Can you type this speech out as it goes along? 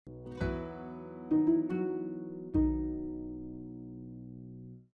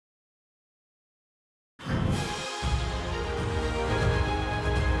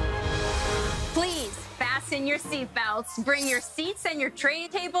Fasten your seatbelts, bring your seats and your tray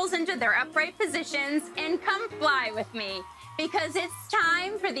tables into their upright positions, and come fly with me, because it's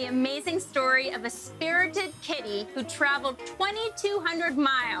time for the amazing story of a spirited kitty who traveled 2,200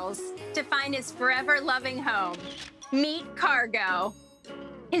 miles to find his forever loving home. Meet Cargo.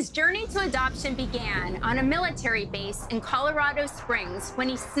 His journey to adoption began on a military base in Colorado Springs when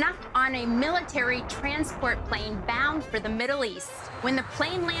he snuck on a military transport plane bound for the Middle East. When the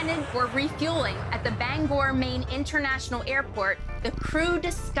plane landed for refueling at the Bangor, Maine International Airport, the crew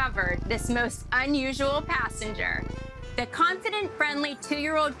discovered this most unusual passenger. The confident, friendly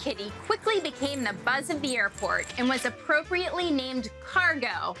 2-year-old kitty quickly became the buzz of the airport and was appropriately named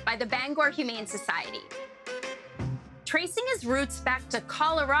Cargo by the Bangor Humane Society. Tracing his roots back to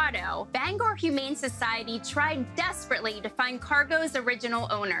Colorado, Bangor Humane Society tried desperately to find Cargo's original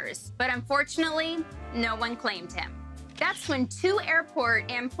owners, but unfortunately, no one claimed him. That's when 2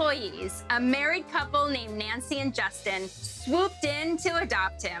 airport employees, a married couple named Nancy and Justin, swooped in to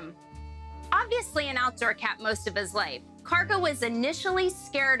adopt him. Obviously an outdoor cat most of his life, Cargo was initially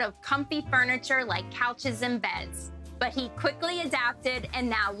scared of comfy furniture like couches and beds. But he quickly adapted and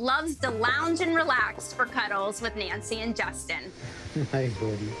now loves to lounge and relax for cuddles with Nancy and Justin. Hi,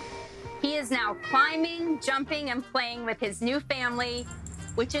 buddy. He is now climbing, jumping, and playing with his new family,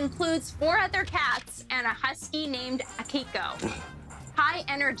 which includes 4 other cats and a husky named Akiko. High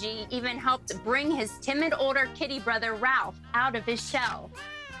energy even helped bring his timid older kitty brother Ralph out of his shell.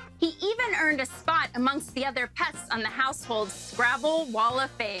 He even earned a spot amongst the other pets on the household's Scrabble Wall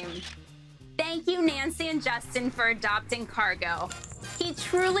of Fame. Thank you, Nancy and Justin, for adopting Cargo. He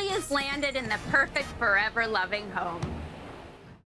truly has landed in the perfect forever loving home.